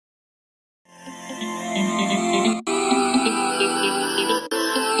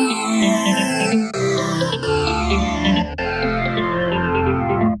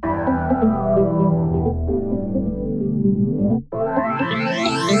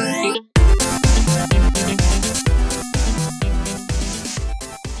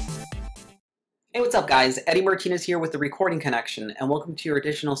What's up guys, Eddie Martinez here with the Recording Connection, and welcome to your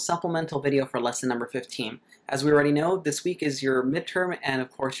additional supplemental video for lesson number 15. As we already know, this week is your midterm and of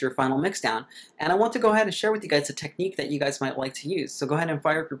course your final mixdown, and I want to go ahead and share with you guys a technique that you guys might like to use. So go ahead and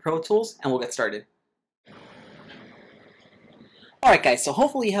fire up your Pro Tools and we'll get started. Alright guys, so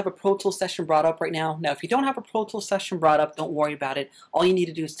hopefully you have a Pro Tools session brought up right now. Now if you don't have a Pro Tools session brought up, don't worry about it. All you need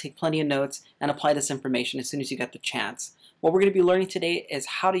to do is take plenty of notes and apply this information as soon as you get the chance. What we're going to be learning today is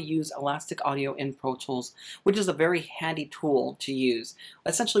how to use Elastic Audio in Pro Tools, which is a very handy tool to use.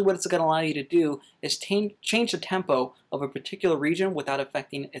 Essentially what it's going to allow you to do is change the tempo of a particular region without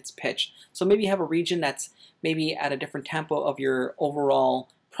affecting its pitch. So maybe you have a region that's maybe at a different tempo of your overall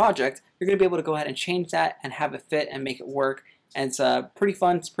project. You're going to be able to go ahead and change that and have it fit and make it work. And it's pretty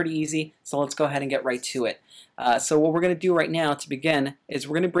fun, it's pretty easy, so let's go ahead and get right to it. So what we're going to do right now to begin is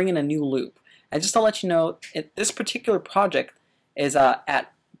we're going to bring in a new loop. And just to let you know, this particular project is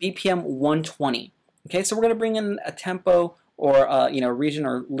at BPM 120. Okay, so we're going to bring in a tempo or region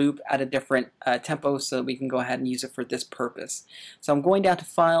or loop at a different tempo so that we can go ahead and use it for this purpose. So I'm going down to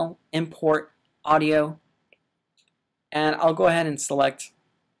File, Import, Audio, and I'll go ahead and select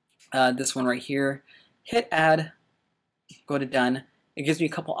this one right here. Hit Add. Go to Done. It gives me a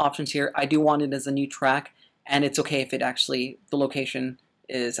couple options here. I do want it as a new track, and it's okay if it actually, the location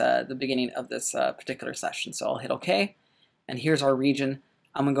is the beginning of this particular session. So I'll hit OK, and here's our region.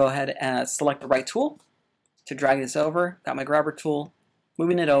 I'm going to go ahead and select the right tool to drag this over. Got my grabber tool,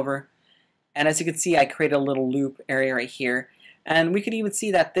 moving it over, and as you can see I created a little loop area right here, and we could even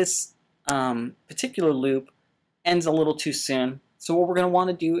see that this particular loop ends a little too soon. So what we're going to want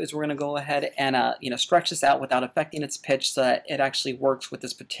to do is we're going to go ahead and stretch this out without affecting its pitch so that it actually works with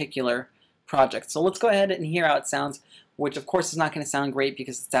this particular project. So let's go ahead and hear how it sounds, which of course is not going to sound great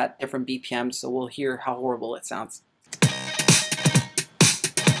because it's at different BPMs, so we'll hear how horrible it sounds.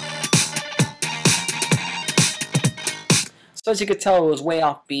 So as you could tell, it was way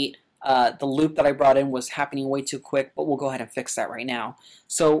off beat. The loop that I brought in was happening way too quick, but we'll go ahead and fix that right now.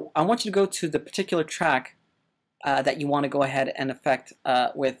 So I want you to go to the particular track that you want to go ahead and affect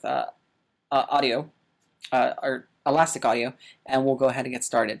with audio or Elastic Audio, and we'll go ahead and get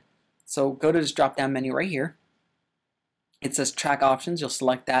started. So go to this drop down menu right here. It says track options, you'll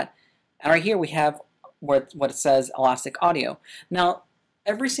select that, and right here we have what it says Elastic Audio. Now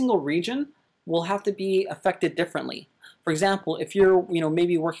every single region will have to be affected differently. For example, if you're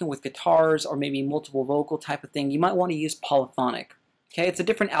maybe working with guitars or maybe multiple vocal type of thing, you might want to use polyphonic. Okay, it's a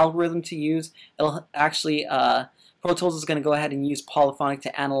different algorithm to use. It'll actually, Pro Tools is going to go ahead and use polyphonic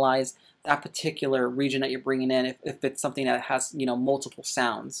to analyze that particular region that you're bringing in if it's something that has multiple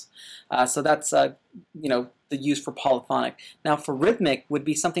sounds. So that's the use for polyphonic. Now for rhythmic would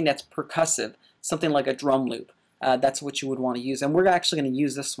be something that's percussive, something like a drum loop. That's what you would want to use, and we're actually going to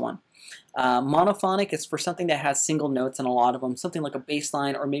use this one. Monophonic is for something that has single notes and a lot of them, something like a bass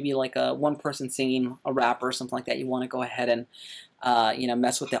line or maybe like a one person singing a rap or something like that. You want to go ahead and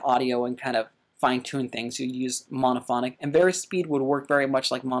mess with the audio and kind of fine-tune things. You use monophonic, and Speed would work very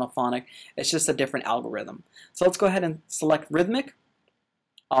much like monophonic. It's just a different algorithm. So let's go ahead and select rhythmic.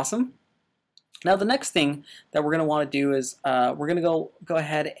 Awesome. Now the next thing that we're going to want to do is we're going to go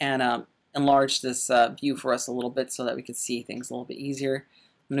ahead and enlarge this view for us a little bit so that we can see things a little bit easier.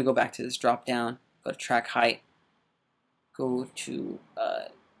 I'm going to go back to this drop down, go to track height, go to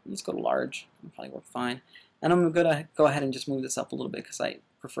let's go to large. It'll probably work fine. And I'm going to go ahead and just move this up a little bit because I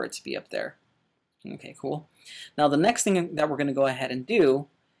prefer it to be up there. Okay, cool. Now the next thing that we're going to go ahead and do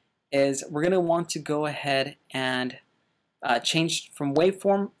is we're going to want to go ahead and change from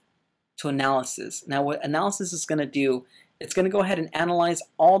waveform to analysis. Now what analysis is going to do, it's going to go ahead and analyze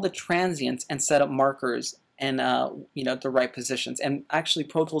all the transients and set up markers and the right positions. And actually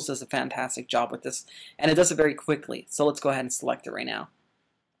Pro Tools does a fantastic job with this, and it does it very quickly. So let's go ahead and select it right now.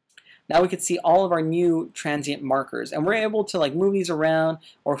 Now we can see all of our new transient markers, and we're able to move these around,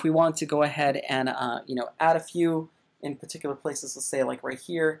 or if we want to go ahead and add a few in particular places. Let's say like right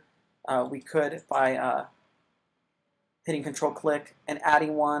here, we could by hitting Control-click and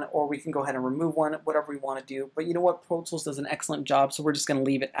adding one, or we can go ahead and remove one, whatever we want to do. But you know what, Pro Tools does an excellent job, so we're just going to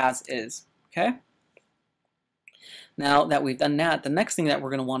leave it as is. Okay. Now that we've done that, the next thing that we're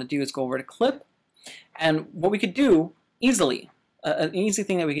going to want to do is go over to Clip, and what we could do easily. An easy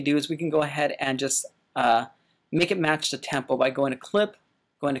thing that we can do is we can go ahead and just make it match the tempo by going to Clip,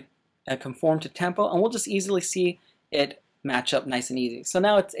 going to Conform to Tempo, and we'll just easily see it match up nice and easy. So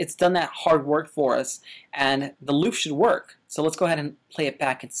now it's done that hard work for us, and the loop should work. So let's go ahead and play it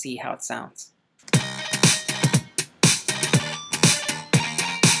back and see how it sounds.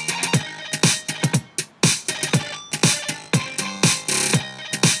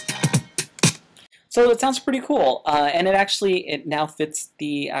 So it sounds pretty cool, and it now fits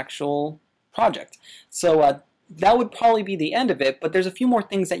the actual project. So that would probably be the end of it, but there's a few more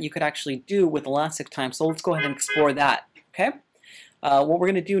things that you could actually do with Elastic Time, so let's go ahead and explore that, okay? What we're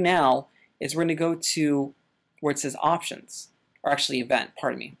going to do now is we're going to go to where it says Options, or actually Event,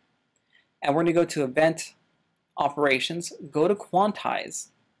 pardon me. And we're going to go to Event Operations, go to Quantize,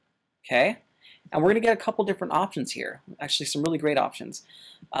 okay? And we're going to get a couple different options here, actually some really great options.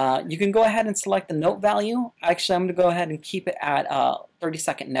 You can go ahead and select the note value. Actually, I'm going to go ahead and keep it at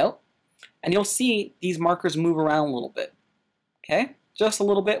 30-second note. And you'll see these markers move around a little bit, okay? Just a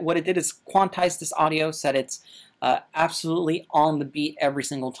little bit. What it did is quantize this audio, said it's absolutely on the beat every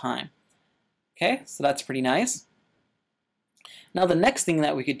single time. Okay, so that's pretty nice. Now the next thing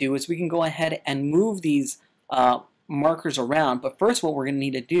that we could do is we can go ahead and move these markers around, but first what we're going to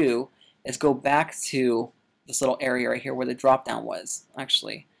need to do is go back to this little area right here where the drop down was.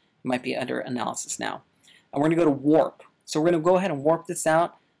 Actually, it might be under analysis now. And we're going to go to warp. So we're going to go ahead and warp this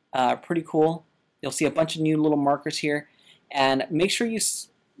out. Pretty cool. You'll see a bunch of new little markers here. And make sure you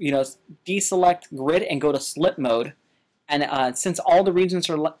deselect grid and go to slip mode. And since all the regions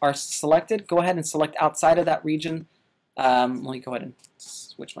are selected, go ahead and select outside of that region. Let me go ahead and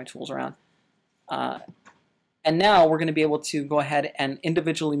switch my tools around. And now we're going to be able to go ahead and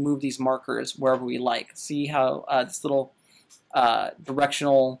individually move these markers wherever we like. See how this little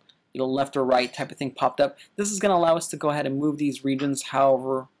directional, left or right type of thing popped up. This is going to allow us to go ahead and move these regions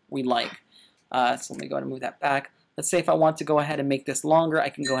however we like. So let me go ahead and move that back. Let's say if I want to go ahead and make this longer, I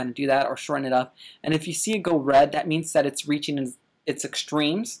can go ahead and do that, or shorten it up. And if you see it go red, that means that it's reaching its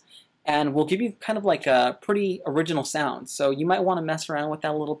extremes, and will give you kind of like a pretty original sound. So you might want to mess around with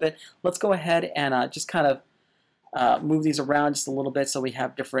that a little bit. Let's go ahead and just kind of move these around just a little bit so we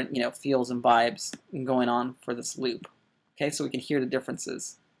have different feels and vibes going on for this loop. Okay, so we can hear the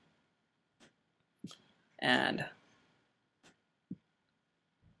differences. And a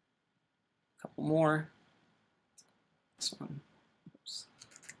couple more. This one. Oops.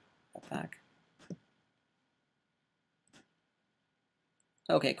 That back.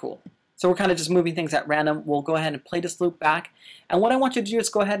 Okay, cool. So we're kind of just moving things at random. We'll go ahead and play this loop back. And what I want you to do is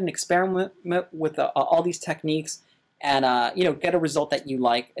go ahead and experiment with all these techniques and get a result that you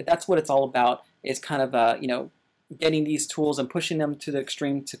like. That's what it's all about, is kind of getting these tools and pushing them to the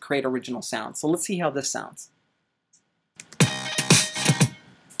extreme to create original sounds. So let's see how this sounds.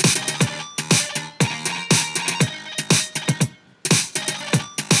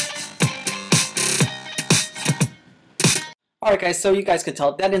 Alright guys, so you guys could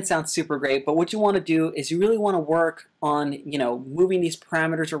tell that didn't sound super great, but what you want to do is you really want to work on, moving these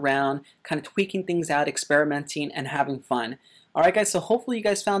parameters around, kind of tweaking things out, experimenting, and having fun. Alright guys, so hopefully you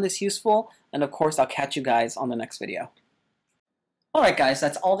guys found this useful, and of course I'll catch you guys on the next video. Alright guys,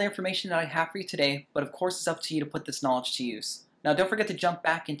 that's all the information that I have for you today, but of course it's up to you to put this knowledge to use. Now don't forget to jump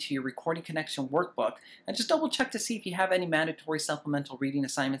back into your Recording Connection workbook and just double check to see if you have any mandatory supplemental reading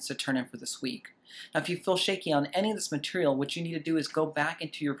assignments to turn in for this week. Now if you feel shaky on any of this material, what you need to do is go back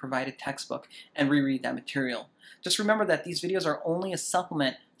into your provided textbook and reread that material. Just remember that these videos are only a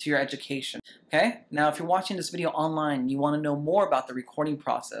supplement to your education. Okay? Now if you're watching this video online and you want to know more about the recording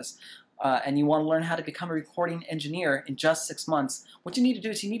process, and you want to learn how to become a recording engineer in just 6 months, what you need to do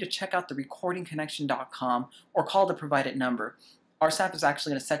is you need to check out the recordingconnection.com or call the provided number. Our staff is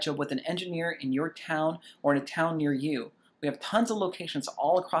actually going to set you up with an engineer in your town or in a town near you. We have tons of locations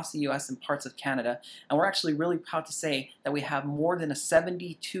all across the US and parts of Canada, and we're actually really proud to say that we have more than a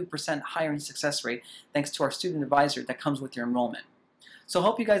 72% hiring success rate thanks to our student advisor that comes with your enrollment. So I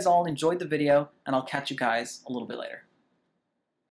hope you guys all enjoyed the video, and I'll catch you guys a little bit later.